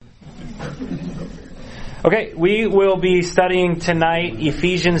Okay, we will be studying tonight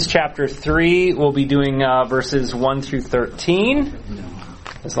Ephesians chapter 3. We'll be doing verses 1 through 13.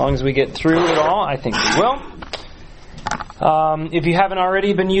 As long as we get through it all, I think we will. If you haven't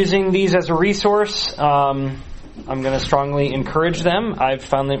already been using these as a resource, I'm going to strongly encourage them. I've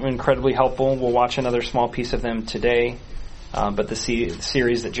found them incredibly helpful. We'll watch another small piece of them today. But the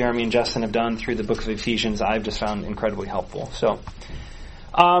series that Jeremy and Justin have done through the book of Ephesians, I've just found incredibly helpful. So,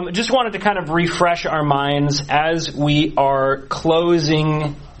 just wanted to kind of refresh our minds as we are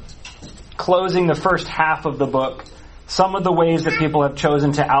closing the first half of the book, some of the ways that people have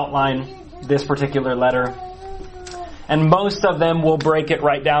chosen to outline this particular letter. And most of them will break it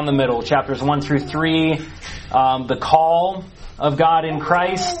right down the middle. Chapters 1 through 3, the call of God in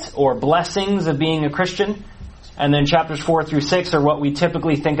Christ, or blessings of being a Christian. And then chapters 4 through 6 are what we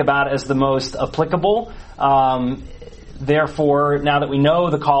typically think about as the most applicable. Therefore, now that we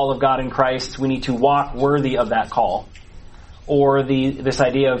know the call of God in Christ, we need to walk worthy of that call. Or this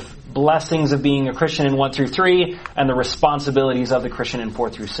idea of blessings of being a Christian in 1 through 3, and the responsibilities of the Christian in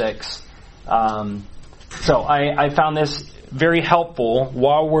 4 through 6. So I found this very helpful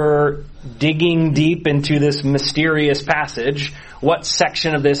while we're digging deep into this mysterious passage. What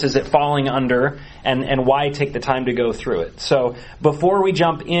section of this is it falling under, and why take the time to go through it? So before we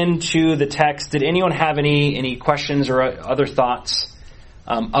jump into the text, did anyone have any questions or other thoughts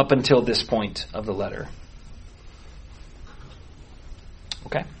up until this point of the letter?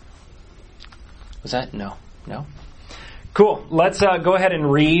 Okay. Was that? No. Cool. Let's go ahead and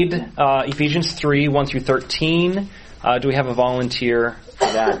read Ephesians 3, 1 through 13. Do we have a volunteer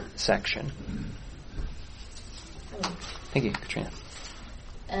for that section? Thank you, Katrina.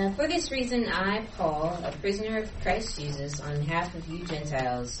 For this reason, I, Paul, a prisoner of Christ Jesus, on behalf of you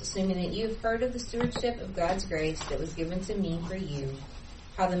Gentiles, assuming that you have heard of the stewardship of God's grace that was given to me for you,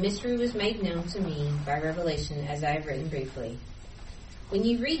 how the mystery was made known to me by revelation, as I have written briefly. When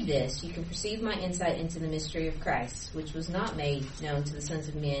you read this, you can perceive my insight into the mystery of Christ, which was not made known to the sons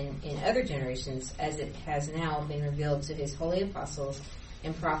of men in other generations, as it has now been revealed to his holy apostles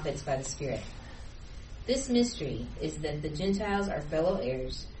and prophets by the Spirit. This mystery is that the Gentiles are fellow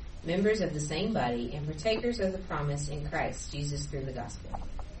heirs, members of the same body, and partakers of the promise in Christ Jesus through the gospel.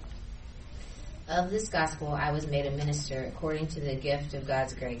 Of this gospel I was made a minister according to the gift of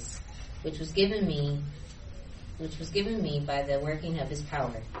God's grace, which was given me by the working of his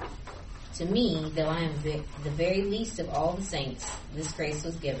power. To me, though I am the very least of all the saints, this grace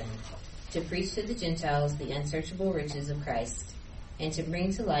was given, to preach to the Gentiles the unsearchable riches of Christ, and to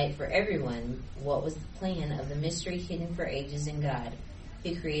bring to light for everyone what was the plan of the mystery hidden for ages in God,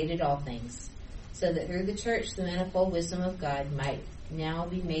 who created all things, so that through the church the manifold wisdom of God might now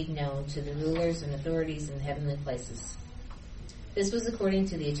be made known to the rulers and authorities in the heavenly places. This was according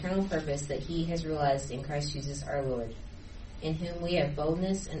to the eternal purpose that he has realized in Christ Jesus our Lord, in whom we have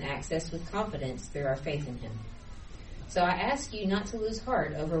boldness and access with confidence through our faith in him. So I ask you not to lose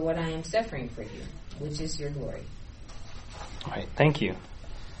heart over what I am suffering for you, which is your glory. All right, thank you.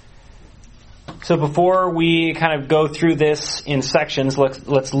 So before we kind of go through this in sections,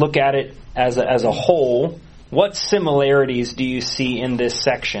 let's look at it as a whole. What similarities do you see in this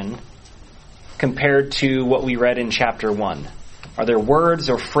section compared to what we read in chapter 1? Are there words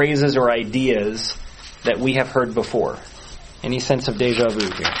or phrases or ideas that we have heard before? Any sense of deja vu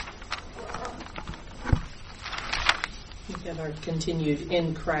here? We have our continued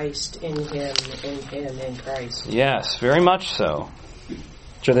in Christ, in him, in Christ. Yes, very much so.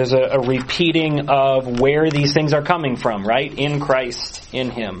 So there's a repeating of where these things are coming from, right? In Christ, in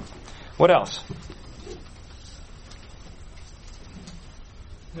him. What else?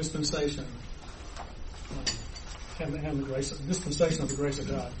 Dispensation. And the grace, dispensation of the grace of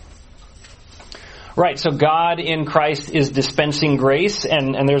God. Right, so God in Christ is dispensing grace,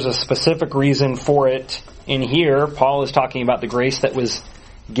 and there's a specific reason for it in here. Paul is talking about the grace that was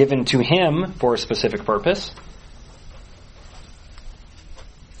given to him for a specific purpose.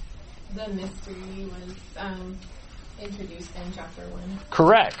 The mystery was introduced in chapter 1.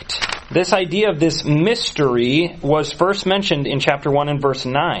 Correct. This idea of this mystery was first mentioned in chapter 1 and verse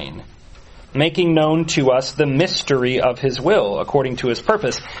 9. Making known to us the mystery of his will, according to his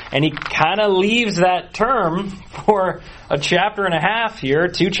purpose. And he kind of leaves that term for a chapter and a half here,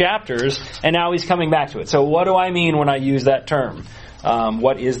 2 chapters, and now he's coming back to it. So what do I mean when I use that term?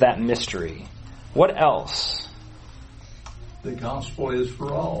 What is that mystery? What else? The gospel is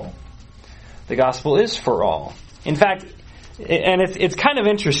for all. The gospel is for all. In fact, and it's kind of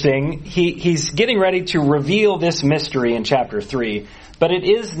interesting, he's getting ready to reveal this mystery in chapter 3, but it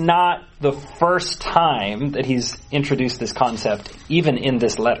is not the first time that he's introduced this concept, even in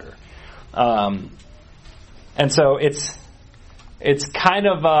this letter. And so it's kind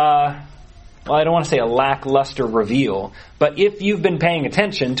of well, I don't want to say a lackluster reveal, but if you've been paying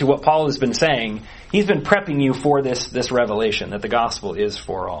attention to what Paul has been saying, he's been prepping you for this revelation that the gospel is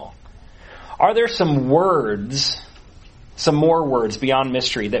for all. Are there some more words beyond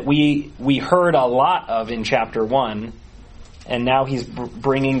mystery that we heard a lot of in chapter 1, and now he's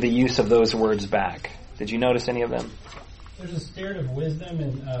bringing the use of those words back? Did you notice any of them? There's a spirit of wisdom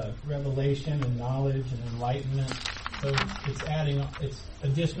and revelation and knowledge and enlightenment. So it's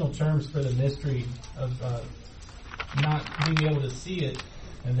additional terms for the mystery of not being able to see it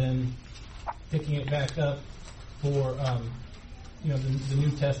and then picking it back up for the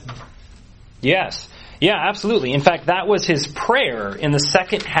New Testament. Yes. Yeah, absolutely. In fact, that was his prayer in the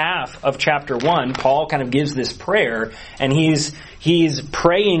second half of chapter 1. Paul kind of gives this prayer, and he's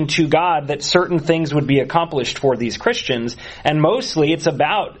praying to God that certain things would be accomplished for these Christians, and mostly it's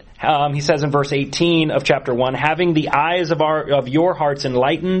about, he says in verse 18 of chapter 1, having the eyes of your hearts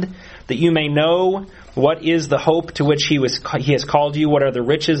enlightened, that you may know what is the hope to which he has called you, what are the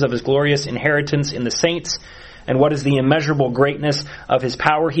riches of his glorious inheritance in the saints, and what is the immeasurable greatness of his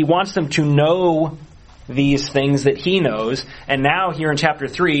power. He wants them to know these things that he knows. And now here in chapter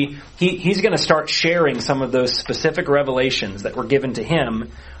 3, he's going to start sharing some of those specific revelations that were given to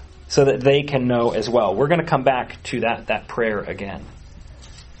him so that they can know as well. We're going to come back to that prayer again.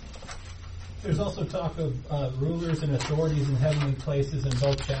 There's also talk of rulers and authorities in heavenly places in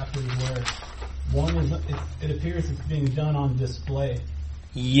both chapters where one is, it appears it's being done on display.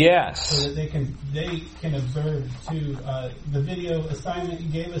 Yes. So that they can observe too. The video assignment you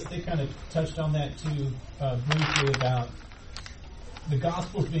gave us, they kind of touched on that too briefly about the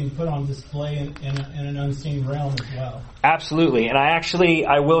gospel's being put on display in an unseen realm as well. Absolutely. And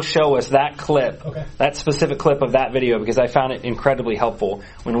I will show us that clip, okay, that specific clip of that video, because I found it incredibly helpful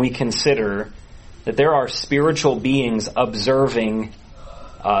when we consider that there are spiritual beings observing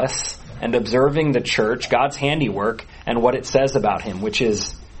us and observing the church, God's handiwork, and what it says about him, which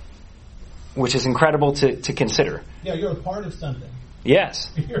is incredible to consider. Yeah, you're a part of something.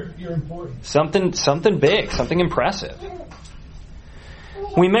 Yes. You're important. Something big, something impressive.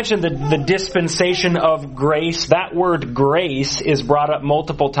 We mentioned the dispensation of grace. That word grace is brought up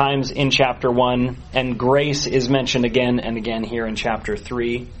multiple times in chapter 1, and grace is mentioned again and again here in chapter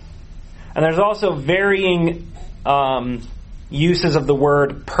 3. And there's also varying uses of the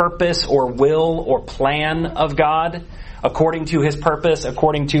word purpose or will or plan of God, according to his purpose,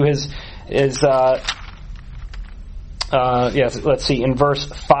 according to his let's see, in verse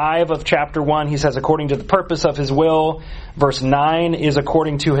 5 of chapter 1, he says, according to the purpose of his will. Verse 9 is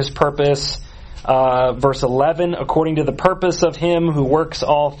according to his purpose. Verse 11, according to the purpose of him who works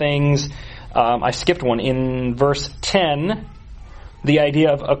all things. I skipped one. In verse 10, the idea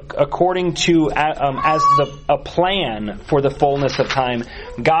of according to as a plan for the fullness of time.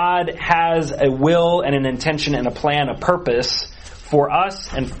 God has a will and an intention and a plan, a purpose for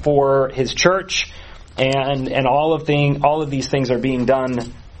us and for his church, and all of these things are being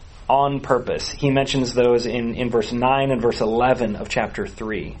done on purpose. He mentions those in verse 9 and verse 11 of chapter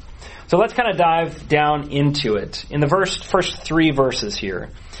 3. So let's kind of dive down into it. In the first 3 verses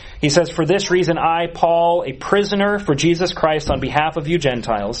here, he says, for this reason I, Paul, a prisoner for Jesus Christ on behalf of you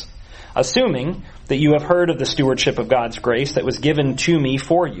Gentiles, assuming that you have heard of the stewardship of God's grace that was given to me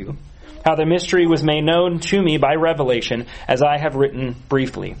for you, how the mystery was made known to me by revelation, as I have written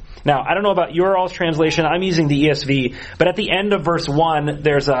briefly. Now, I don't know about your all's translation. I'm using the ESV, but at the end of verse 1,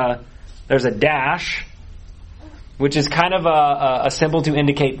 there's a dash, which is kind of a symbol to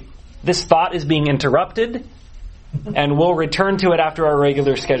indicate this thought is being interrupted, and we'll return to it after our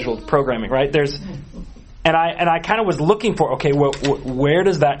regular scheduled programming, right? And I kind of was looking for, okay, where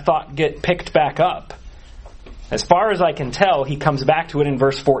does that thought get picked back up? As far as I can tell, he comes back to it in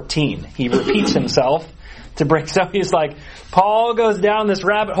verse 14. He repeats himself to break. So he's like, Paul goes down this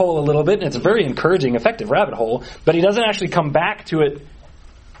rabbit hole a little bit, and it's a very encouraging, effective rabbit hole, but he doesn't actually come back to it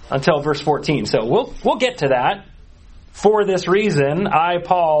until verse 14. So we'll get to that. For this reason, I,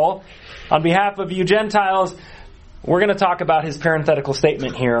 Paul, on behalf of you Gentiles, we're going to talk about his parenthetical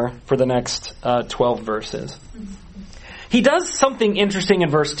statement here for the next 12 verses. He does something interesting in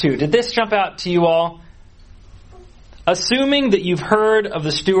verse 2. Did this jump out to you all? Assuming that you've heard of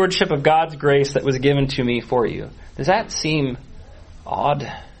the stewardship of God's grace that was given to me for you. Does that seem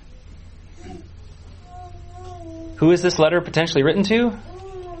odd? Who is this letter potentially written to?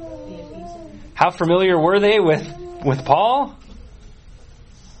 How familiar were they with Paul?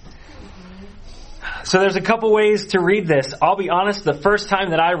 So there's a couple ways to read this. I'll be honest, the first time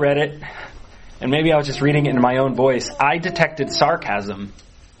that I read it, and maybe I was just reading it in my own voice, I detected sarcasm.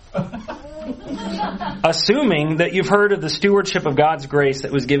 assuming that you've heard of the stewardship of God's grace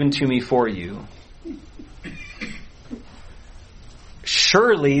that was given to me for you.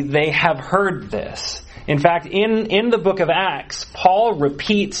 Surely they have heard this. In fact, in the book of Acts, Paul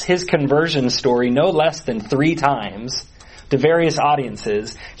repeats his conversion story no less than 3 times to various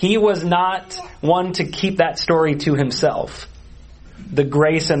audiences. He was not one to keep that story to himself. The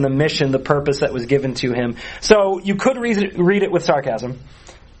grace and the mission, the purpose that was given to him. So you could read it with sarcasm.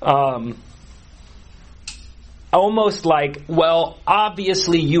 Almost like, well,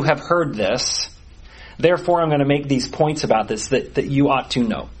 obviously you have heard this. Therefore, I'm going to make these points about this that you ought to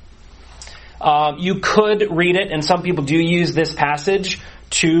know. You could read it, and some people do use this passage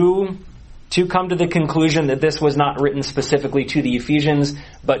to come to the conclusion that this was not written specifically to the Ephesians,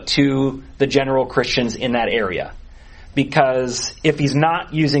 but to the general Christians in that area. Because if he's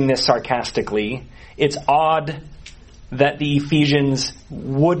not using this sarcastically, it's odd that the Ephesians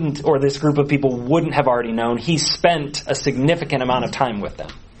wouldn't, or this group of people wouldn't have already known. He spent a significant amount of time with them.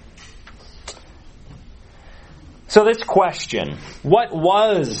 So this question, what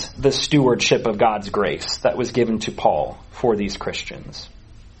was the stewardship of God's grace that was given to Paul for these Christians?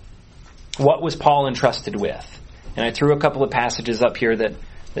 What was Paul entrusted with? And I threw a couple of passages up here that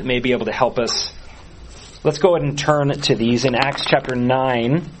may be able to help us. Let's go ahead and turn to these in Acts chapter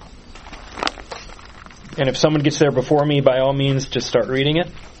 9. And if someone gets there before me, by all means, just start reading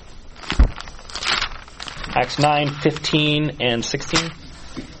it. Acts 9, 15 and 16.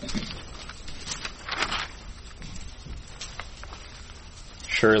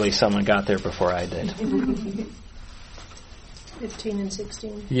 Surely someone got there before I did. 15 and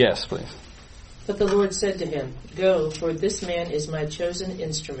 16. Yes, please. But the Lord said to him, Go, for this man is my chosen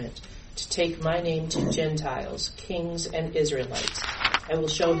instrument to take my name to Gentiles, kings, and Israelites. I will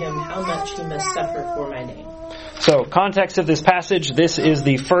show him how much he must suffer for my name. So, context of this passage, this is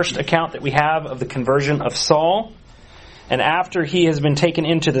the first account that we have of the conversion of Saul. And after he has been taken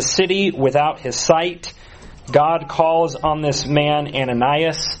into the city without his sight, God calls on this man,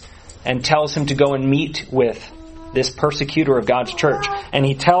 Ananias, and tells him to go and meet with this persecutor of God's church. And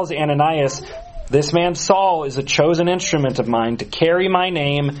he tells Ananias, this man Saul is a chosen instrument of mine to carry my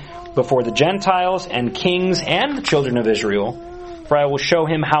name before the Gentiles and kings and the children of Israel, for I will show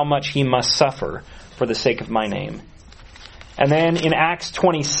him how much he must suffer for the sake of my name. And then in Acts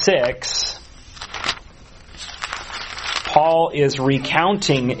 26, Paul is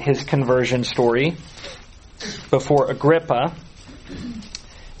recounting his conversion story before Agrippa,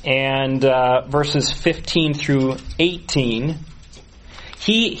 and verses 15 through 18,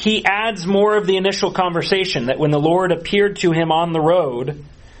 he adds more of the initial conversation, that when the Lord appeared to him on the road,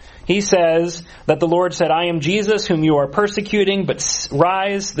 he says that the Lord said, I am Jesus whom you are persecuting, but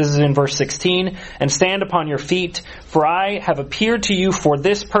rise, this is in verse 16, and stand upon your feet, for I have appeared to you for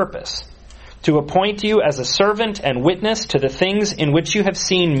this purpose, to appoint you as a servant and witness to the things in which you have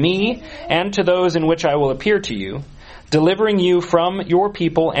seen me, and to those in which I will appear to you, delivering you from your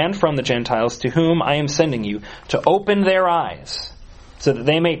people and from the Gentiles to whom I am sending you, to open their eyes, so that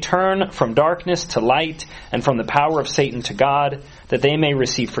they may turn from darkness to light, and from the power of Satan to God, that they may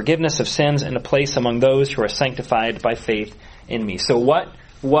receive forgiveness of sins and a place among those who are sanctified by faith in me. So what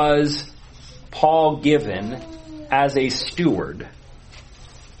was Paul given as a steward?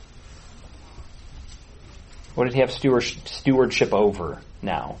 What did he have stewardship over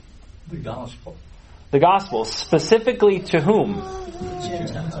now? The gospel. The gospel, specifically to whom?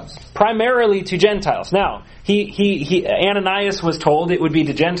 Gentiles. Primarily to Gentiles. Now, Ananias was told it would be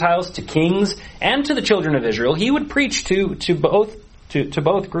to Gentiles, to kings, and to the children of Israel. He would preach to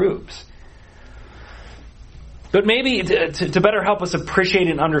both groups. But maybe to better help us appreciate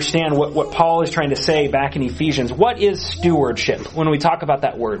and understand what Paul is trying to say back in Ephesians, what is stewardship? When we talk about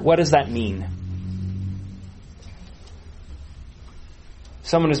that word, what does that mean?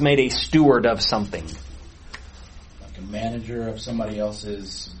 Someone is made a steward of something. Like a manager of somebody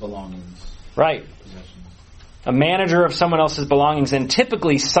else's belongings. Right. Possessions. A manager of someone else's belongings, and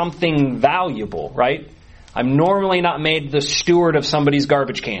typically something valuable, right? I'm normally not made the steward of somebody's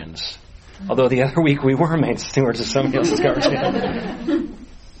garbage cans. Although the other week we were made stewards of somebody else's garbage cans.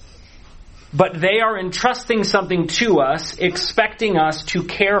 But they are entrusting something to us, expecting us to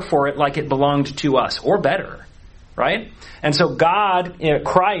care for it like it belonged to us, or better. Right? And so God,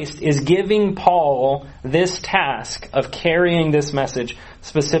 Christ, is giving Paul this task of carrying this message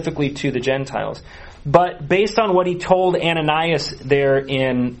specifically to the Gentiles. But based on what he told Ananias there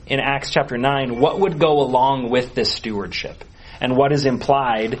in Acts chapter 9, what would go along with this stewardship? And what is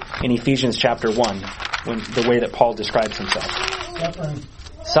implied in Ephesians chapter 1, the way that Paul describes himself? Suffering.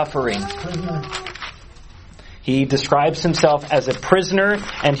 Suffering. Prisoner. He describes himself as a prisoner,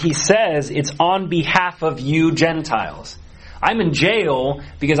 and he says it's on behalf of you Gentiles. I'm in jail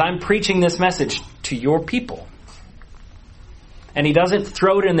because I'm preaching this message to your people. And he doesn't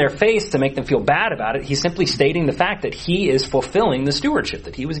throw it in their face to make them feel bad about it. He's simply stating the fact that he is fulfilling the stewardship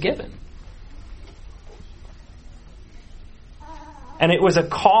that he was given. And it was a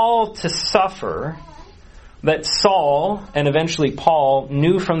call to suffer that Saul and eventually Paul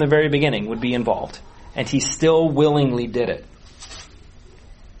knew from the very beginning would be involved. And he still willingly did it.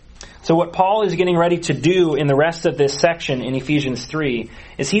 So what Paul is getting ready to do in the rest of this section in Ephesians 3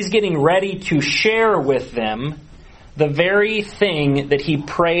 is he's getting ready to share with them the very thing that he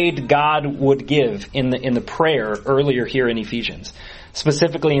prayed God would give in the prayer earlier here in Ephesians.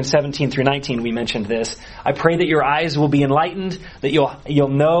 Specifically in 17 through 19 we mentioned this. I pray that your eyes will be enlightened, that you'll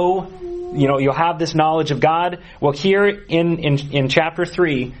know, you'll have this knowledge of God. Well, here in chapter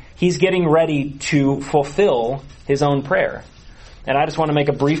 3, he's getting ready to fulfill his own prayer. And I just want to make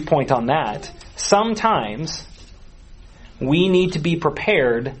a brief point on that. Sometimes we need to be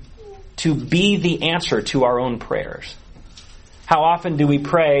prepared to be the answer to our own prayers. How often do we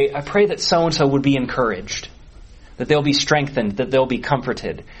pray, I pray that so-and-so would be encouraged, that they'll be strengthened, that they'll be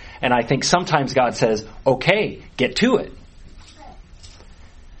comforted. And I think sometimes God says, okay, get to it.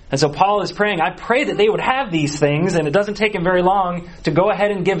 And so Paul is praying, I pray that they would have these things, and it doesn't take him very long to go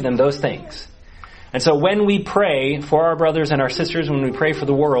ahead and give them those things. And so when we pray for our brothers and our sisters, when we pray for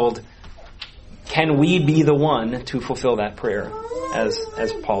the world, can we be the one to fulfill that prayer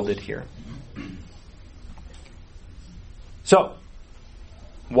as Paul did here? So,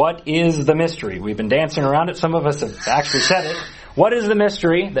 what is the mystery? We've been dancing around it. Some of us have actually said it. What is the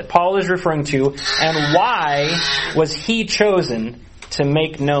mystery that Paul is referring to, and why was he chosen to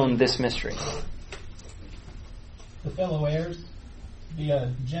make known this mystery? The fellow heirs,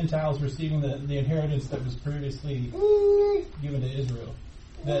 the Gentiles receiving the inheritance that was previously given to Israel.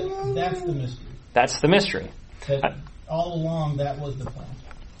 That's the mystery. That's the mystery. That all along, that was the plan.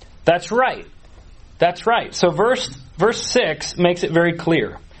 That's right. That's right. So verse 6 makes it very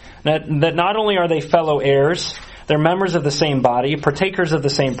clear that not only are they fellow heirs, they're members of the same body, partakers of the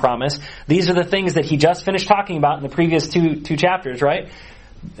same promise. These are the things that he just finished talking about in the previous two chapters, right?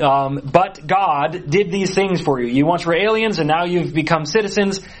 But God did these things for you. You once were aliens and now you've become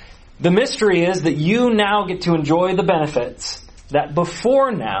citizens. The mystery is that you now get to enjoy the benefits that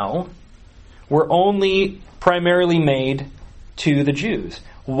before now were only primarily made to the Jews.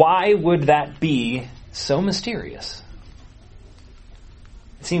 Why would that be so mysterious?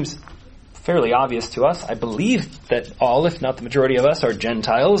 It seems fairly obvious to us. I believe that all, if not the majority of us, are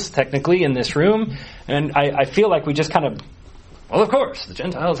Gentiles, technically, in this room. And I feel like we just kind of, well, of course, the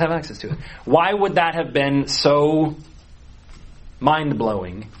Gentiles have access to it. Why would that have been so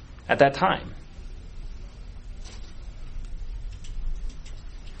mind-blowing at that time?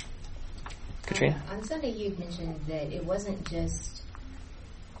 Katrina? On Sunday you mentioned that it wasn't just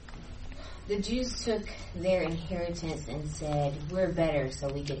the Jews took their inheritance and said, we're better, so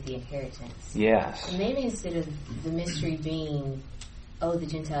we get the inheritance. Yes. And maybe instead of the mystery being, oh, the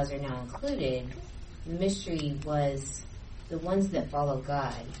Gentiles are now included, the mystery was the ones that follow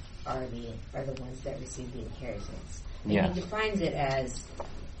God are the ones that receive the inheritance. And yes. he defines it as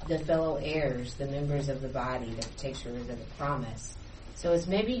the fellow heirs, the members of the body, the partakers of the promise. So it's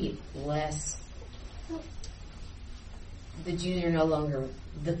maybe less, the Jews are no longer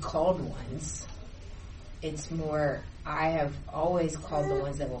the called ones. It's more, I have always called the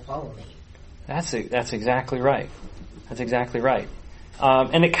ones that will follow me. That's exactly right. That's exactly right.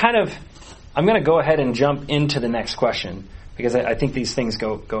 And it kind of, I'm going to go ahead and jump into the next question because I think these things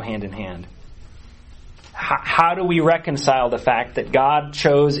go hand in hand. How do we reconcile the fact that God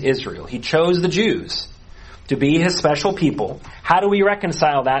chose Israel? He chose the Jews to be his special people. How do we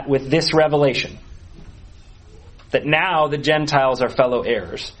reconcile that with this revelation? That now the Gentiles are fellow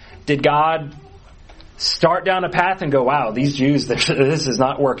heirs. Did God start down a path and go, wow, these Jews, this is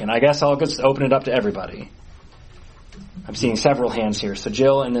not working. I guess I'll just open it up to everybody. I'm seeing several hands here. So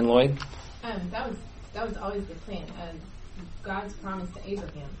Jill and then Lloyd. That was always the plan. God's promise to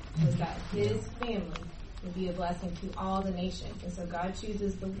Abraham was that his family would be a blessing to all the nations. And so God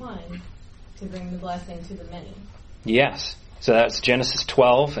chooses the one to bring the blessing to the many. Yes. So that's Genesis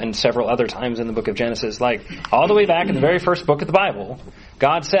 12 and several other times in the book of Genesis. Like all the way back in the very first book of the Bible,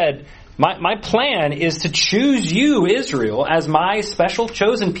 God said, my plan is to choose you, Israel, as my special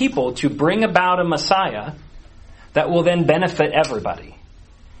chosen people to bring about a Messiah that will then benefit everybody.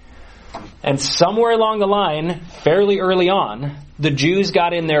 And somewhere along the line, fairly early on, the Jews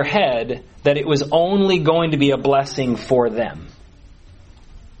got in their head that it was only going to be a blessing for them.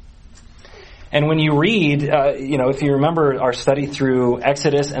 And when you read, if you remember our study through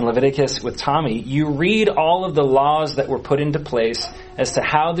Exodus and Leviticus with Tommy, you read all of the laws that were put into place as to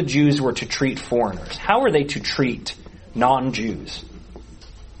how the Jews were to treat foreigners. How were they to treat non-Jews?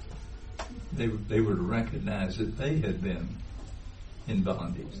 They were to recognize that they had been in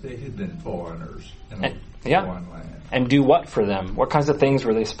bondage. They had been foreigners in a foreign land. And do what for them? What kinds of things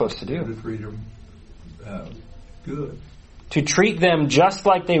were they supposed to do? To treat them good. To treat them just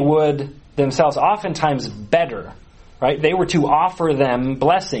like they would themselves, oftentimes better, right? They were to offer them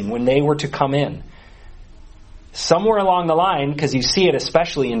blessing when they were to come in. Somewhere along the line, because you see it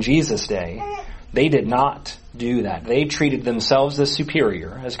especially in Jesus' day, they did not do that. They treated themselves as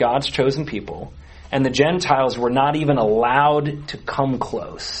superior, as God's chosen people, and the Gentiles were not even allowed to come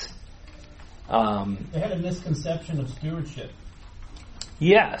close. They had a misconception of stewardship.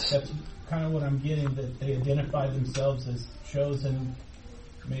 Yes. That's kind of what I'm getting, that they identified themselves as chosen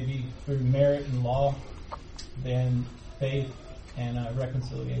maybe through merit and law than faith and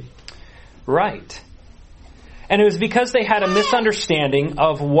reconciliation. Right. And it was because they had a misunderstanding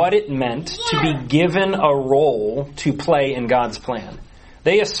of what it meant to be given a role to play in God's plan.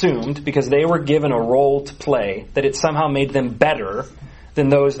 They assumed, because they were given a role to play, that it somehow made them better than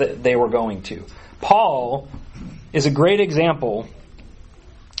those that they were going to. Paul is a great example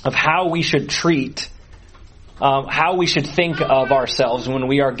of how we should treat, how we should think of ourselves when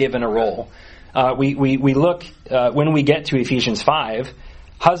we are given a role. We look, when we get to Ephesians 5,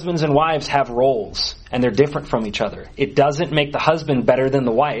 husbands and wives have roles, and they're different from each other. It doesn't make the husband better than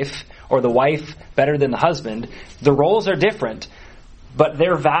the wife, or the wife better than the husband. The roles are different, but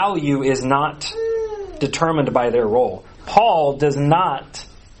their value is not determined by their role. Paul does not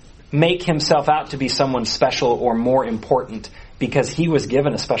make himself out to be someone special or more important because he was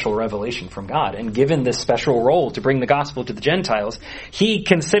given a special revelation from God and given this special role to bring the gospel to the Gentiles. He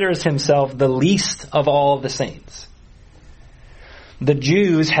considers himself the least of all the saints. The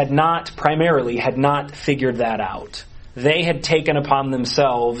Jews had not figured that out. They had taken upon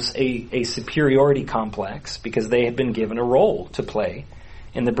themselves a superiority complex because they had been given a role to play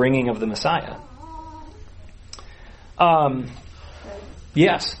in the bringing of the Messiah.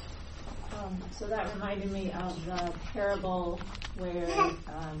 Yes. So that reminded me of the parable where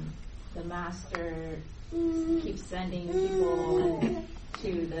the master keeps sending people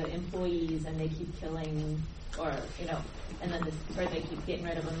to the employees, and they keep killing, and then they keep getting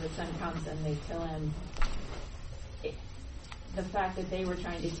rid of him. The son comes and they kill him. The fact that they were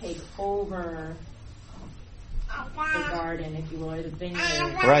trying to take over the garden, if you will, or the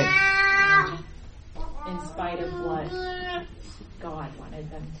vineyard, right, in spite of what God wanted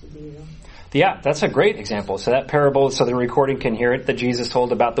them to do. Yeah, that's a great example. So that parable, so the recording can hear it, that Jesus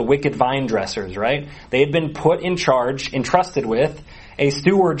told about the wicked vine dressers, right? They had been put in charge, entrusted with a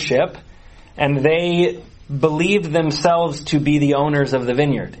stewardship, and they believed themselves to be the owners of the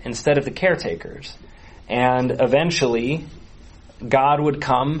vineyard instead of the caretakers. And eventually, God would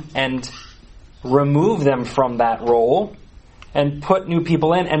come and remove them from that role and put new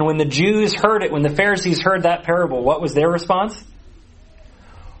people in. And when the Jews heard it, when the Pharisees heard that parable, what was their response?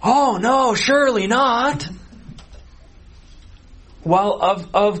 Oh, no, surely not. Well,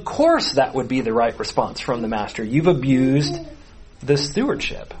 of course that would be the right response from the master. You've abused the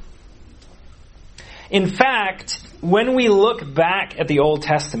stewardship. In fact, when we look back at the Old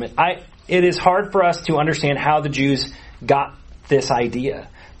Testament, it is hard for us to understand how the Jews got this idea.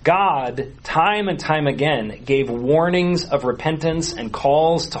 God, time and time again, gave warnings of repentance and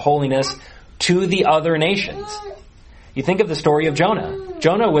calls to holiness to the other nations. You think of the story of Jonah.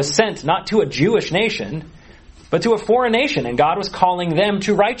 Jonah was sent not to a Jewish nation, but to a foreign nation, and God was calling them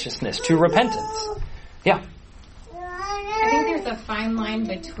to righteousness, to repentance. Yeah. I think there's a fine line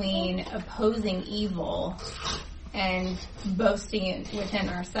between opposing evil and boasting within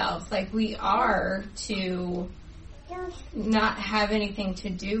ourselves. Like, we are to not have anything to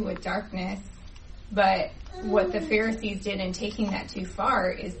do with darkness, but what the Pharisees did in taking that too far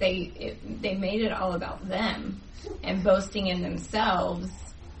is they made it all about them and boasting in themselves,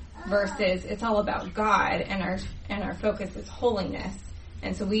 versus it's all about God, and our focus is holiness.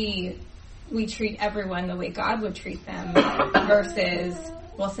 And so we treat everyone the way God would treat them, versus,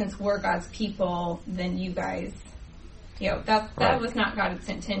 well, since we're God's people, then you guys, that was not God's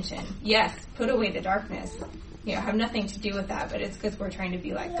intention. Yes, put away the darkness. Have nothing to do with that, but it's because we're trying to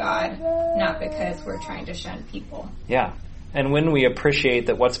be like God, not because we're trying to shun people. Yeah. And when we appreciate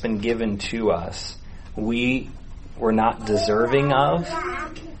that what's been given to us, we're not deserving of,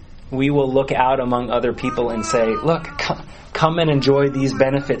 we will look out among other people and say, look, come and enjoy these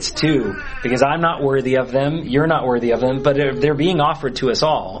benefits too, because I'm not worthy of them, you're not worthy of them, but they're being offered to us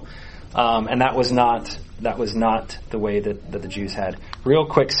all. And that was not the way that the Jews had. Real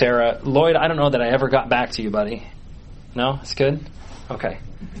quick, Sarah. Lloyd, I don't know that I ever got back to you, buddy. No? It's good? Okay.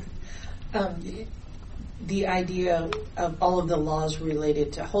 The idea of all of the laws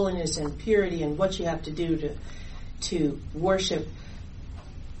related to holiness and purity and what you have to do to worship,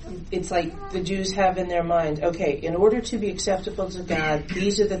 it's like the Jews have in their mind, okay, in order to be acceptable to God,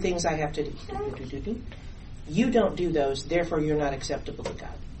 these are the things I have to do. You don't do those, therefore you're not acceptable to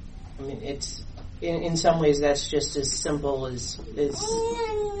God. I mean, it's in some ways that's just as simple as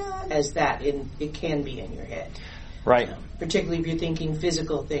that. It can be in your head. Right. Particularly if you're thinking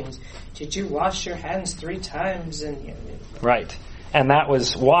physical things. Did you wash your hands 3 times? Right. And that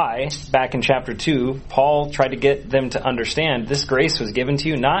was why, back in chapter 2, Paul tried to get them to understand this grace was given to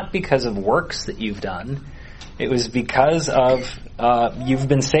you not because of works that you've done. It was because of you've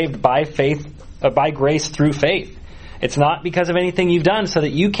been saved by faith, by grace through faith. It's not because of anything you've done so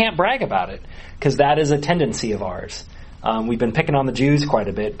that you can't brag about it, because that is a tendency of ours. We've been picking on the Jews quite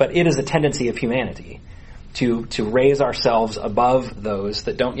a bit, but it is a tendency of humanity to raise ourselves above those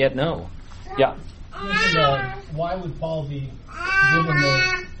that don't yet know. Yeah. Why would Paul be given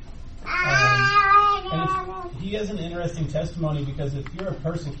this? He has an interesting testimony, because if you're a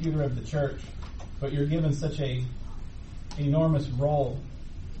persecutor of the church, but you're given such a enormous role,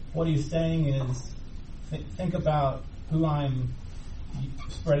 what he's saying is, think about who I'm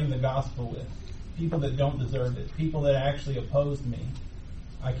spreading the gospel with. People that don't deserve it. People that actually opposed me.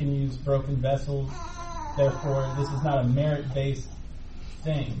 I can use broken vessels. Therefore, this is not a merit-based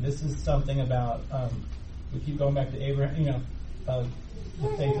thing. This is something about, we keep going back to Abraham, the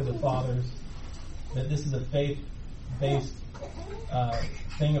faith of the fathers, that this is a faith-based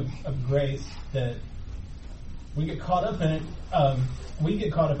thing of grace, that we get caught up in it. We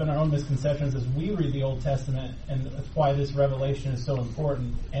get caught up in our own misconceptions as we read the Old Testament, and that's why this revelation is so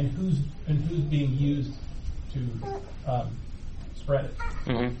important, and who's being used to spread it.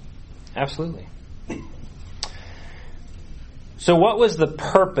 Mm-hmm. Absolutely. So what was the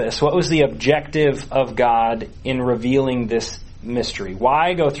purpose, what was the objective of God in revealing this mystery?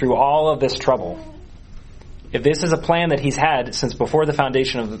 Why go through all of this trouble? If this is a plan that he's had since before the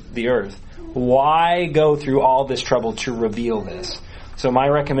foundation of the earth, why go through all this trouble to reveal this? So my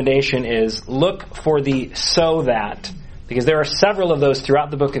recommendation is look for the so that, because there are several of those throughout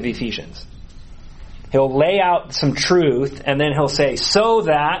the book of Ephesians. He'll lay out some truth, and then he'll say, so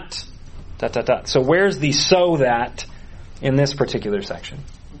that, ... So where's the so that in this particular section?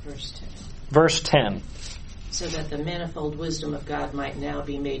 Verse 10. Verse 10. So that the manifold wisdom of God might now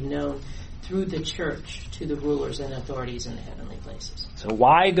be made known through the church to the rulers and authorities in the heavenly places. So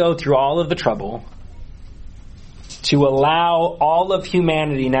why go through all of the trouble to allow all of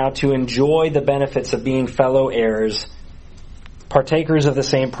humanity now to enjoy the benefits of being fellow heirs, partakers of the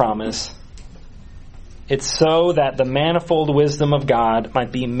same promise? It's so that the manifold wisdom of God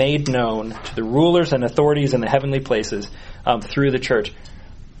might be made known to the rulers and authorities in the heavenly places through the church.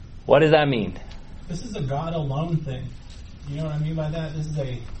 What does that mean? This is a God alone thing. You know what I mean by that? This is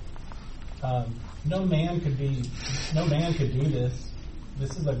no man could do this.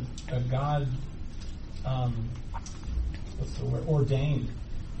 This is a God, ordained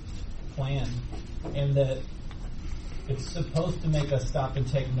plan, and that it's supposed to make us stop and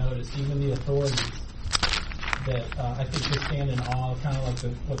take notice, even the authorities. That I think they stand in awe, kind of like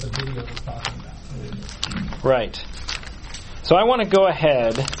what the video was talking about. Right. So I want to go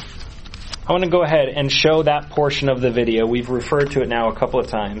ahead and show that portion of the video. We've referred to it now a couple of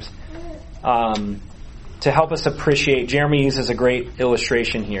times to help us appreciate. Jeremy uses a great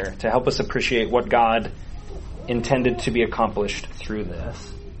illustration here to help us appreciate what God intended to be accomplished through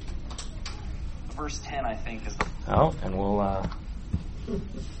this. Verse 10, I think, is... Oh, and we'll...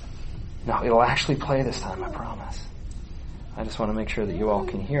 No, it'll actually play this time, I promise. I just want to make sure that you all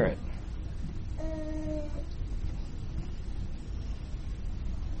can hear it.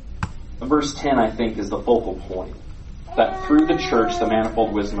 Verse 10, I think, is the focal point. That through the church, the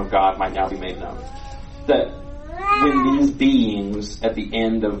manifold wisdom of God might now be made known. That when these beings, at the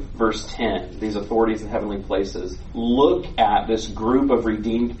end of verse 10, these authorities in heavenly places, look at this group of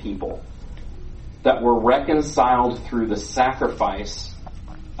redeemed people that were reconciled through the sacrifice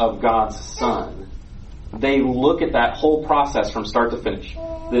of God's Son, they look at that whole process from start to finish.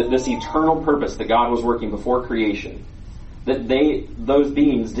 This eternal purpose that God was working before creation, that those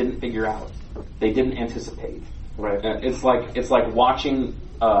beings didn't figure out. They didn't anticipate. Right. It's like watching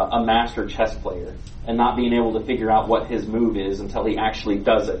a master chess player and not being able to figure out what his move is until he actually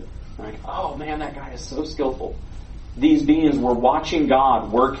does it. Like, oh man, that guy is so skillful. these beings were watching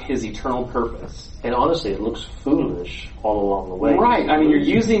God work His eternal purpose. And honestly, it looks foolish all along the way. Right. I mean, you're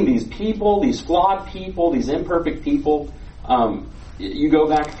using these people, these flawed people, these imperfect people. You go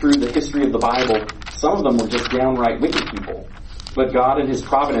back through the history of the Bible, some of them were just downright wicked people. But God in His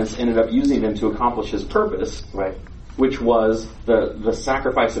providence ended up using them to accomplish His purpose, right, which was the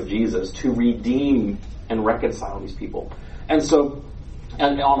sacrifice of Jesus to redeem and reconcile these people. And so,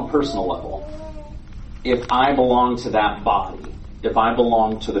 and on a personal level, if I belong to that body, if I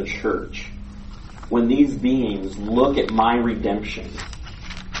belong to the church, when these beings look at my redemption,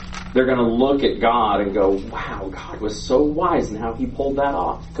 they're going to look at God and go, wow, God was so wise in how He pulled that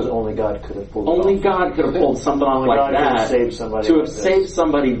off. Because only God could have pulled it Only off. God could have pulled something off like that. To have saved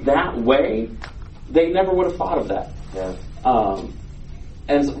somebody that way, they never would have thought of that. Yeah.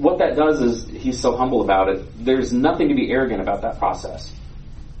 And what that does is, He's so humble about it, there's nothing to be arrogant about that process.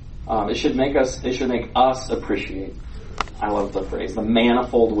 It should make us appreciate, I love the phrase, the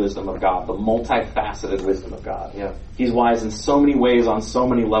manifold wisdom of God, the multifaceted wisdom of God. Yeah. He's wise in so many ways, on so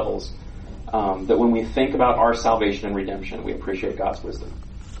many levels, that when we think about our salvation and redemption, we appreciate God's wisdom.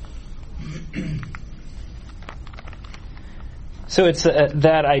 So it's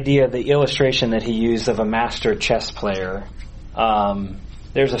that idea, the illustration that he used of a master chess player.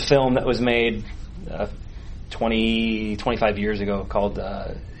 There's a film that was made 25 years ago called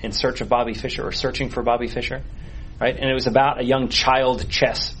In Search of Bobby Fischer, or Searching for Bobby Fischer. Right? And it was about a young child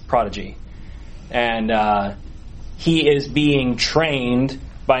chess prodigy. And he is being trained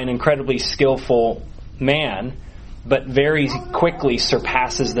by an incredibly skillful man, but very quickly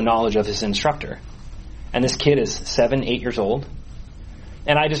surpasses the knowledge of his instructor. And this kid is 7, 8 years old.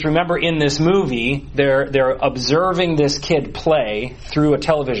 And I just remember in this movie, they're observing this kid play through a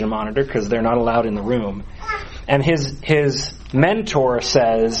television monitor because they're not allowed in the room. And his mentor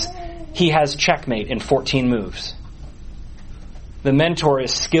says he has checkmate in 14 moves. The mentor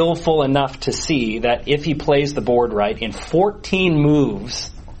is skillful enough to see that if he plays the board right, in 14 moves,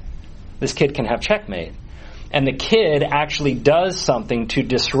 this kid can have checkmate. And the kid actually does something to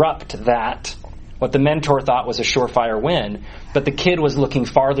disrupt that, what the mentor thought was a surefire win, but the kid was looking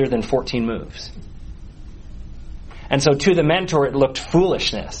farther than 14 moves. And so to the mentor, it looked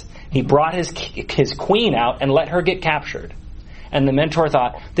foolishness. He brought his queen out and let her get captured. And the mentor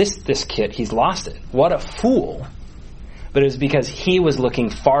thought, this kid, he's lost it. What a fool. But it was because he was looking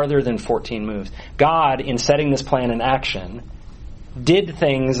farther than 14 moves. God, in setting this plan in action, did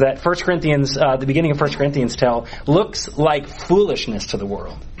things that 1 Corinthians, the beginning of 1 Corinthians looks like foolishness to the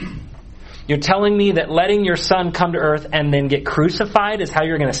world. You're telling me that letting your son come to earth and then get crucified is how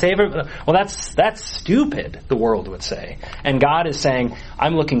you're going to save him? Well, that's stupid, the world would say. And God is saying,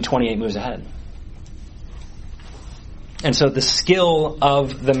 I'm looking 28 moves ahead. And so the skill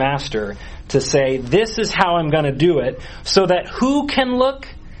of the master to say, this is how I'm going to do it, so that who can look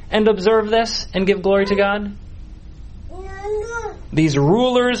and observe this and give glory to God? These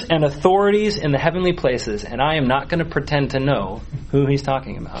rulers and authorities in the heavenly places, and I am not going to pretend to know who he's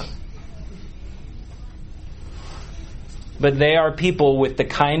talking about. But they are people with the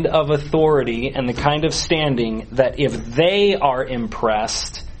kind of authority and the kind of standing that if they are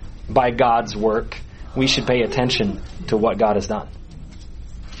impressed by God's work, we should pay attention to what God has done.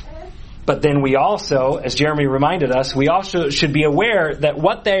 But then we also, as Jeremy reminded us, we also should be aware that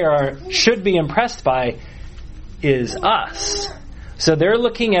what they should be impressed by is us. So they're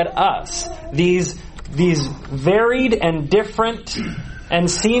looking at us, these varied and different and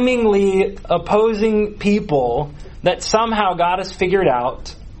seemingly opposing people that somehow God has figured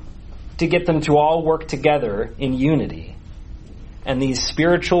out to get them to all work together in unity. And these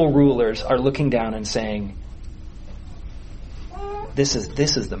spiritual rulers are looking down and saying, this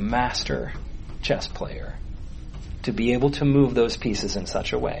is the master chess player to be able to move those pieces in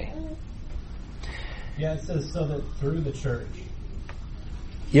such a way. Yeah, it says so that through the church.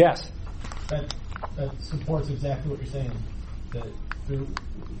 Yes. That supports exactly what you're saying. That through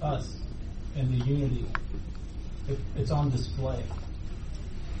us and the unity, it's on display.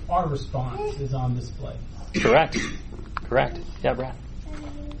 Our response is on display. Correct. Yeah, Brad.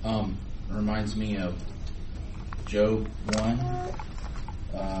 Reminds me of Job 1,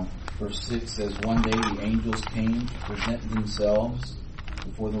 verse 6 says, one day the angels came to present themselves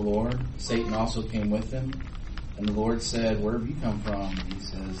before the Lord. Satan also came with them. And the Lord said, where have you come from? He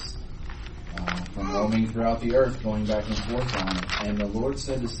says, from roaming throughout the earth, going back and forth on it. And the Lord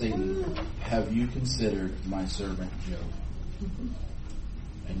said to Satan, have you considered my servant Job?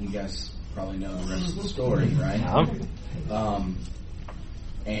 And you guys probably know the rest of the story, right?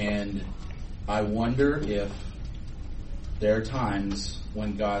 And I wonder if there are times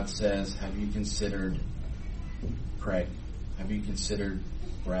when God says, have you considered Craig? Have you considered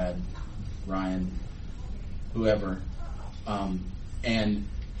Brad, Ryan, whoever? And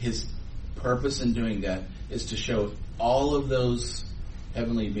his purpose in doing that is to show all of those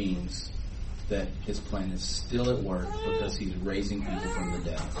heavenly beings that his plan is still at work because he's raising people from the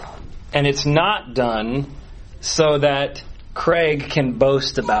dead. And it's not done so that Craig can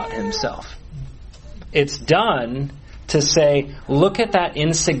boast about himself. It's done to say, look at that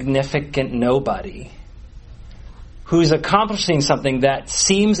insignificant nobody who's accomplishing something that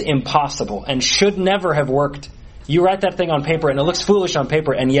seems impossible and should never have worked. You write that thing on paper and it looks foolish on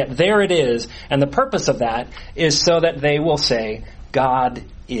paper, and yet there it is. And the purpose of that is so that they will say, God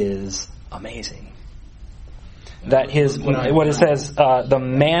is amazing. That what it says, the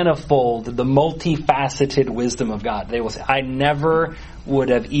manifold, the multifaceted wisdom of God. They will say, I never would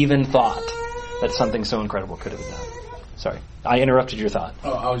have even thought that something so incredible could have been done. Sorry, I interrupted your thought.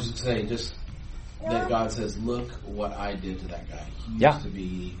 Oh, I was just saying, just that God says, look what I did to that guy. He used to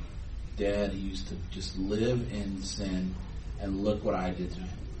be dead. He used to just live in sin, and look what I did to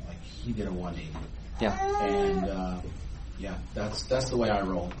him. Like, he did a 180. Yeah. And, that's the way I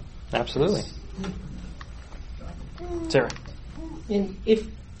roll. Absolutely. Sarah. And if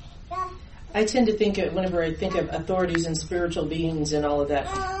I tend to think of, whenever I think of authorities and spiritual beings and all of that,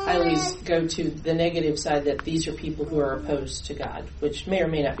 I always go to the negative side, that these are people who are opposed to God, which may or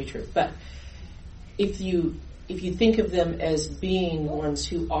may not be true. But if you think of them as being ones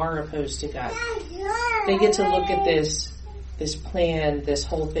who are opposed to God, they get to look at this plan, this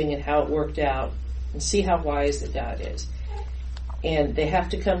whole thing, and how it worked out, and see how wise that God is. And they have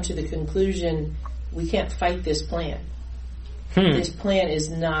to come to the conclusion, we can't fight this plan. This plan is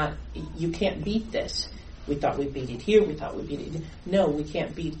not, you can't beat this. We thought we beat it here, we thought we beat it. No, we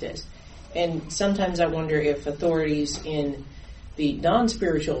can't beat this. And sometimes I wonder if authorities in the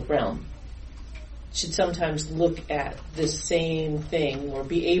non-spiritual realm should sometimes look at this same thing, or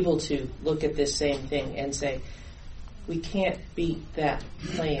be able to look at this same thing and say, we can't beat that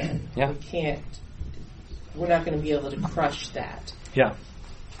plan. Yeah. We're not going to be able to crush that. Yeah.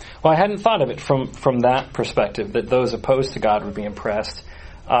 Well, I hadn't thought of it from that perspective, that those opposed to God would be impressed.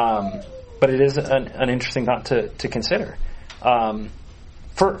 But it is an interesting thought to consider. 1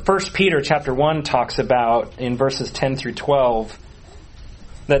 Peter chapter 1 talks about, in verses 10 through 12,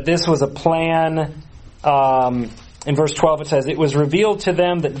 that this was a plan. In verse 12 it says, it was revealed to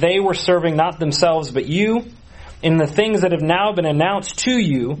them that they were serving not themselves but you, in the things that have now been announced to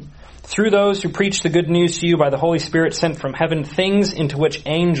you, through those who preach the good news to you by the Holy Spirit sent from heaven, things into which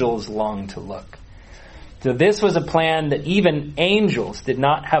angels long to look. So this was a plan that even angels did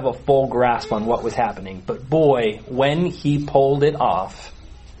not have a full grasp on what was happening. But boy, when he pulled it off,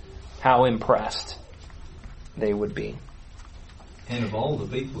 how impressed they would be. And of all the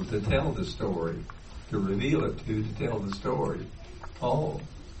people to tell the story, to reveal it to tell the story, Paul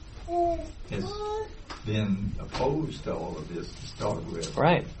has been opposed to all of this to start with.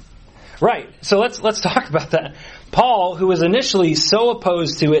 Right. So let's talk about that. Paul, who was initially so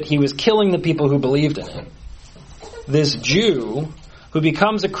opposed to it, he was killing the people who believed in it. This Jew who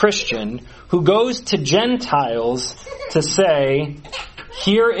becomes a Christian, who goes to Gentiles to say,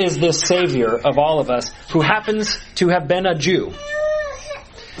 here is this Savior of all of us, who happens to have been a Jew.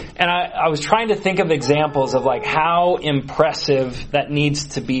 And I was trying to think of examples of like how impressive that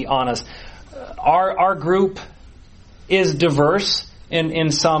needs to be on us. Our group is diverse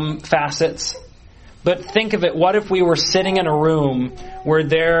in some facets. But think of it, what if we were sitting in a room where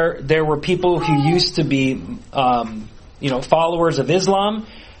there were people who used to be followers of Islam,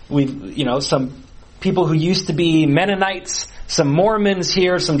 some people who used to be Mennonites, some Mormons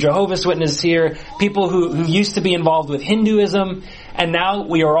here, some Jehovah's Witnesses here, people who used to be involved with Hinduism, and now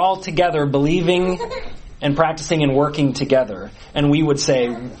we are all together believing and practicing and working together. And we would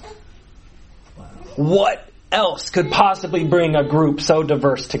say, what else could possibly bring a group so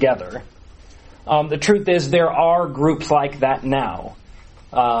diverse together? The truth is, there are groups like that now.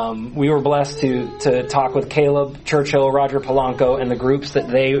 We were blessed to talk with Caleb Churchill, Roger Polanco, and the groups that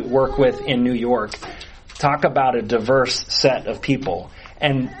they work with in New York. Talk about a diverse set of people.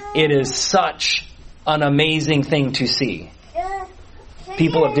 And it is such an amazing thing to see.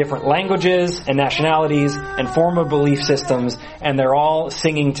 People of different languages and nationalities and form of belief systems, and they're all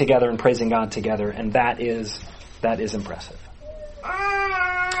singing together and praising God together, and that is impressive.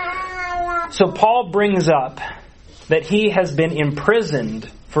 So Paul brings up that he has been imprisoned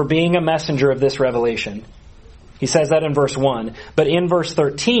for being a messenger of this revelation. He says that in verse 1. But in verse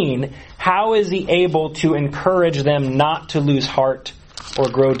 13, how is he able to encourage them not to lose heart or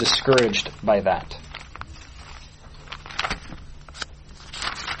grow discouraged by that?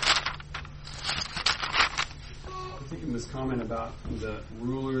 thinking this comment about the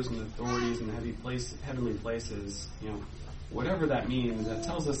rulers and authorities and the heavenly places, whatever that means, that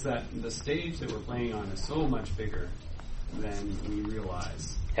tells us that the stage that we're playing on is so much bigger than we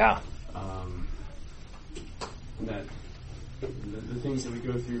realize. Yeah. That the things that we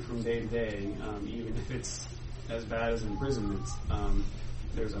go through from day to day, even if it's as bad as imprisonment,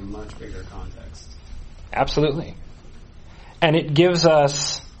 there's a much bigger context. Absolutely. And it gives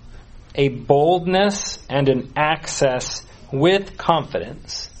us a boldness and an access with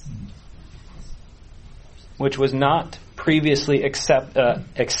confidence, which was not previously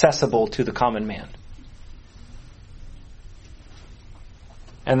accessible to the common man.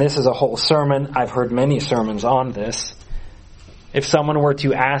 And this is a whole sermon. I've heard many sermons on this. If someone were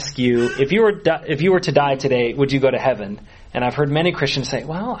to ask you, if you were to die today, would you go to heaven? And I've heard many Christians say,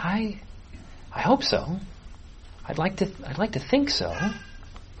 well, I hope so. I'd like to think so.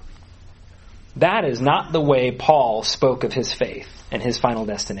 That is not the way Paul spoke of his faith and his final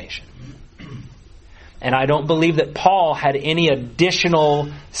destination. And I don't believe that Paul had any additional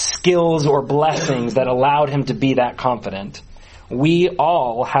skills or blessings that allowed him to be that confident. We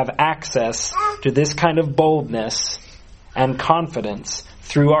all have access to this kind of boldness and confidence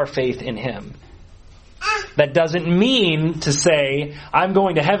through our faith in him. That doesn't mean to say, I'm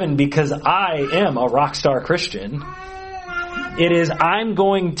going to heaven because I am a rock star Christian. It is, I'm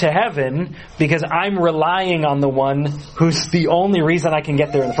going to heaven because I'm relying on the one who's the only reason I can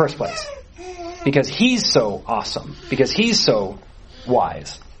get there in the first place. Because he's so awesome. Because he's so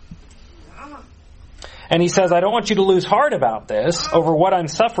wise. And he says, I don't want you to lose heart about this, over what I'm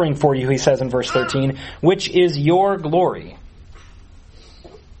suffering for you, he says in verse 13, which is your glory.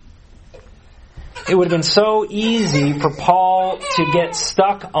 It would have been so easy for Paul to get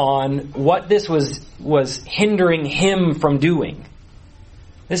stuck on what this was hindering him from doing.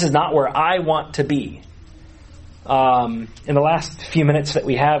 This is not where I want to be. In the last few minutes that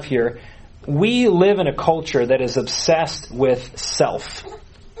we have here, we live in a culture that is obsessed with self.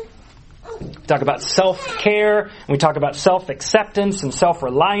 We talk about self-care, and we talk about self-acceptance and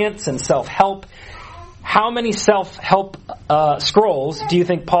self-reliance and self-help. How many self-help scrolls do you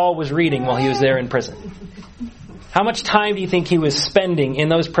think Paul was reading while he was there in prison? How much time do you think he was spending in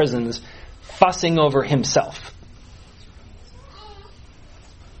those prisons fussing over himself?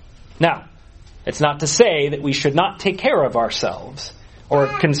 Now, it's not to say that we should not take care of ourselves or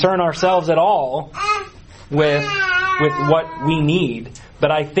concern ourselves at all with what we need, but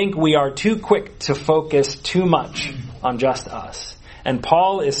I think we are too quick to focus too much on just us. And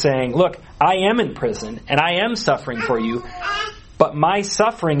Paul is saying, look, I am in prison and I am suffering for you, but my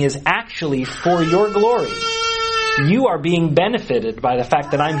suffering is actually for your glory. You are being benefited by the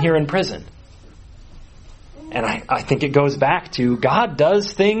fact that I'm here in prison. And I think it goes back to God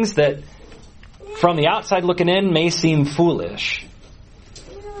does things that from the outside looking in may seem foolish.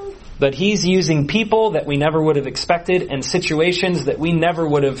 But he's using people that we never would have expected and situations that we never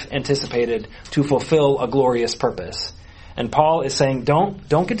would have anticipated to fulfill a glorious purpose. And Paul is saying, don't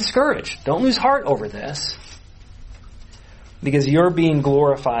get discouraged. Don't lose heart over this. Because you're being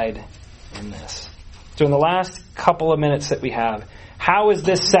glorified in this. So in the last couple of minutes that we have, how is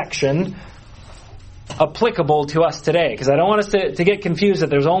this section applicable to us today? Because I don't want us to get confused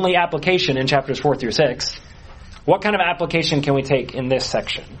that there's only application in chapters 4 through 6. What kind of application can we take in this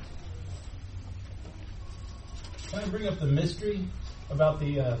section? Can I bring up the mystery about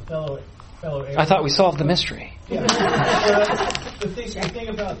the fellow Aaron? I thought we solved the mystery. Yeah. The thing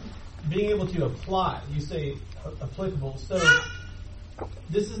about being able to apply, you say applicable. So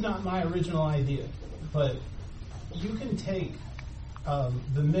this is not my original idea, but you can take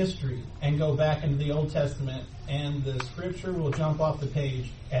the mystery and go back into the Old Testament, and the Scripture will jump off the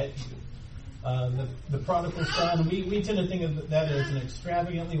page at you. The prodigal son, we tend to think of that as an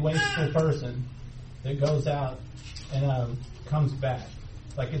extravagantly wasteful person that goes out and comes back.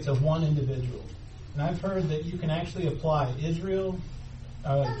 Like it's a one individual. And I've heard that you can actually apply Israel,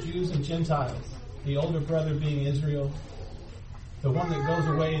 Jews and Gentiles, the older brother being Israel. The one that goes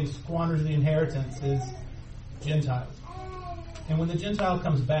away and squanders the inheritance is Gentiles. And when the Gentile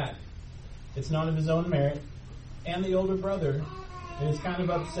comes back, it's not of his own merit. And the older brother is kind of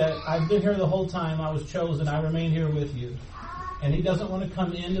upset. I've been here the whole time. I was chosen. I remain here with you. And he doesn't want to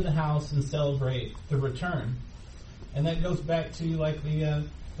come into the house and celebrate the return. And that goes back to like the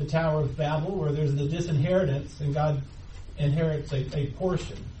Tower of Babel, where there's the disinheritance and God inherits a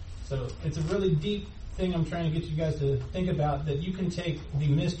portion. So it's a really deep thing I'm trying to get you guys to think about, that you can take the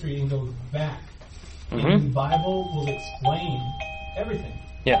mystery and go back. Mm-hmm. And the Bible will explain everything.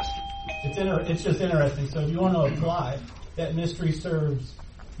 Yes. It's just interesting. So if you want to apply, that mystery serves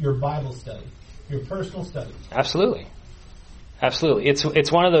your Bible study. your personal study. Absolutely. Absolutely.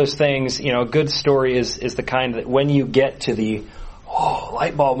 It's one of those things, a good story is the kind that when you get to the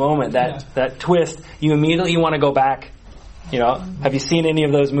light bulb moment, that twist, you immediately want to go back. Have you seen any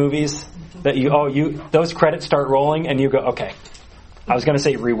of those movies that those credits start rolling and you go, okay. I was going to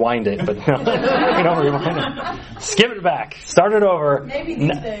say rewind it, but no, we don't rewind it. Skip it back. Start it over. Maybe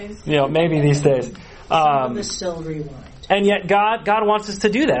these days. Maybe these days. Some of us still rewind. And yet God wants us to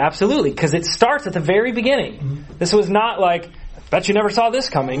do that, absolutely, because it starts at the very beginning. Mm-hmm. This was not like, I bet you never saw this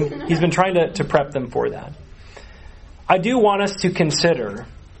coming. He's been trying to prep them for that. I do want us to consider,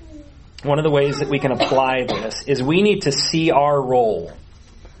 one of the ways that we can apply this is we need to see our role,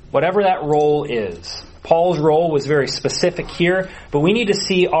 whatever that role is. Paul's role was very specific here, but we need to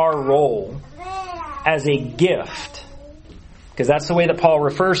see our role as a gift, because that's the way that Paul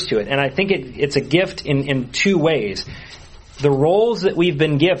refers to it. And I think it's a gift in two ways. The roles that we've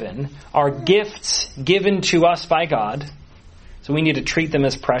been given are gifts given to us by God, so we need to treat them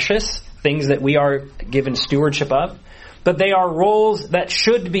as precious, things that we are given stewardship of. But they are roles that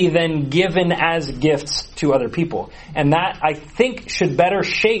should be then given as gifts to other people. And that, I think, should better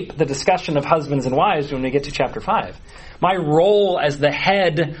shape the discussion of husbands and wives when we get to chapter 5. My role as the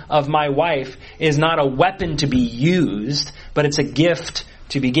head of my wife is not a weapon to be used, but it's a gift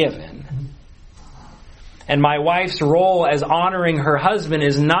to be given. And my wife's role as honoring her husband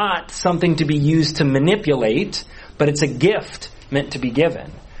is not something to be used to manipulate, but it's a gift meant to be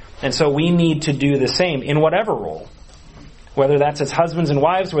given. And so we need to do the same in whatever role. Whether that's as husbands and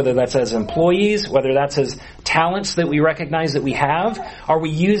wives, whether that's as employees, whether that's as talents that we recognize that we have, are we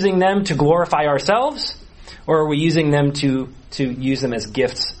using them to glorify ourselves, or are we using them to use them as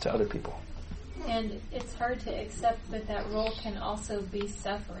gifts to other people? And it's hard to accept that role can also be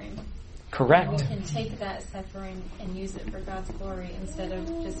suffering. Correct. We can take that suffering and use it for God's glory instead of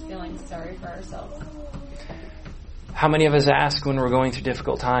just feeling sorry for ourselves. How many of us ask when we're going through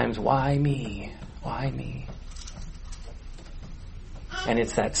difficult times, why me? Why me? And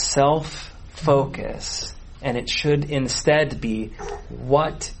it's that self-focus, and it should instead be,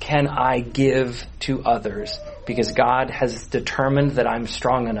 what can I give to others? Because God has determined that I'm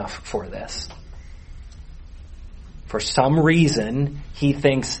strong enough for this. For some reason, He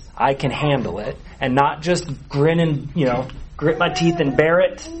thinks I can handle it, and not just grin and, grit my teeth and bear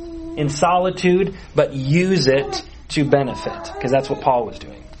it in solitude, but use it to benefit. Because that's what Paul was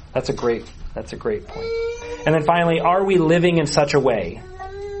doing. That's a great point. And then finally, are we living in such a way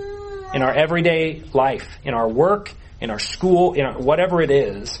in our everyday life, in our work, in our school, in whatever it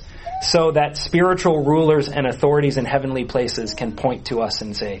is, so that spiritual rulers and authorities in heavenly places can point to us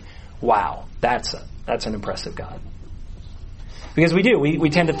and say, wow, that's an impressive God. Because we do. We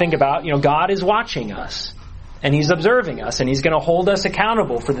tend to think about, God is watching us, and He's observing us, and He's going to hold us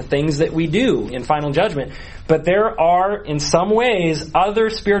accountable for the things that we do in final judgment. But there are, in some ways,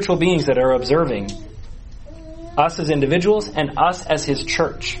 other spiritual beings that are observing us as individuals and us as His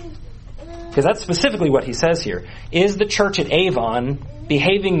church. Because that's specifically what he says here. Is the church at Avon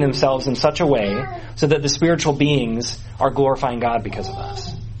behaving themselves in such a way so that the spiritual beings are glorifying God because of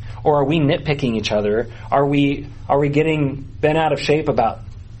us? Or are we nitpicking each other? Are we getting bent out of shape about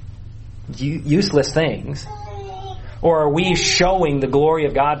useless things? Or are we showing the glory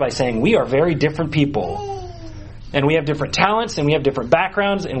of God by saying we are very different people? And we have different talents, and we have different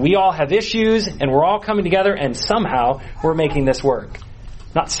backgrounds, and we all have issues, and we're all coming together, and somehow we're making this work.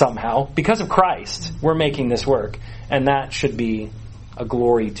 Not somehow, because of Christ, we're making this work. And that should be a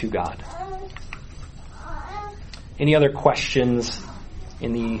glory to God. Any other questions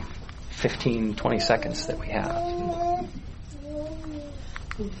in the 15, 20 seconds that we have?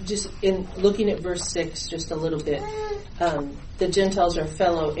 Just in looking at verse 6 just a little bit, the Gentiles are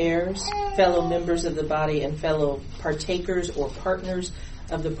fellow heirs, fellow members of the body, and fellow partakers or partners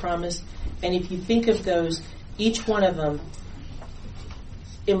of the promise. And if you think of those, each one of them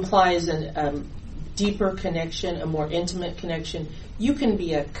implies a deeper connection, a more intimate connection. You can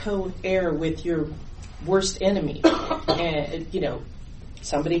be a co-heir with your worst enemy. And,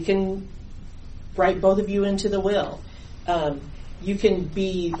 somebody can write both of you into the will. You can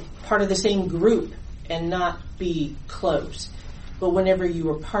be part of the same group and not be close. But whenever you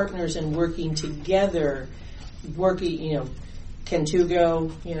are partners and working together, can two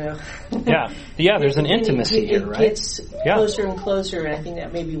go, Yeah, there's an intimacy here, right? It gets closer and closer, and I think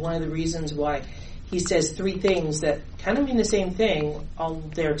that may be one of the reasons why he says three things that kind of mean the same thing, all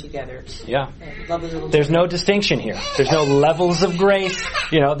there together. Yeah. There's no distinction here. There's no levels of grace.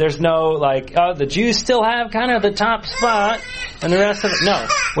 There's no the Jews still have kind of the top spot and the rest of it. No,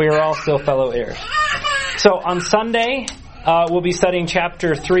 we are all still fellow heirs. So on Sunday, we'll be studying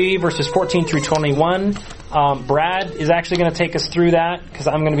chapter 3, verses 14 through 21. Brad is actually going to take us through that because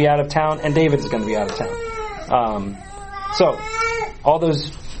I'm going to be out of town, and David's going to be out of town. So, all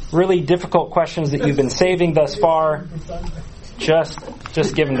those really difficult questions that you've been saving thus far, just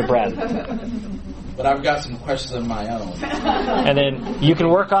give them to Brad. But I've got some questions of my own. And then you can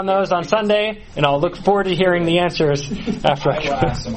work on those on Sunday, and I'll look forward to hearing the answers after I will ask some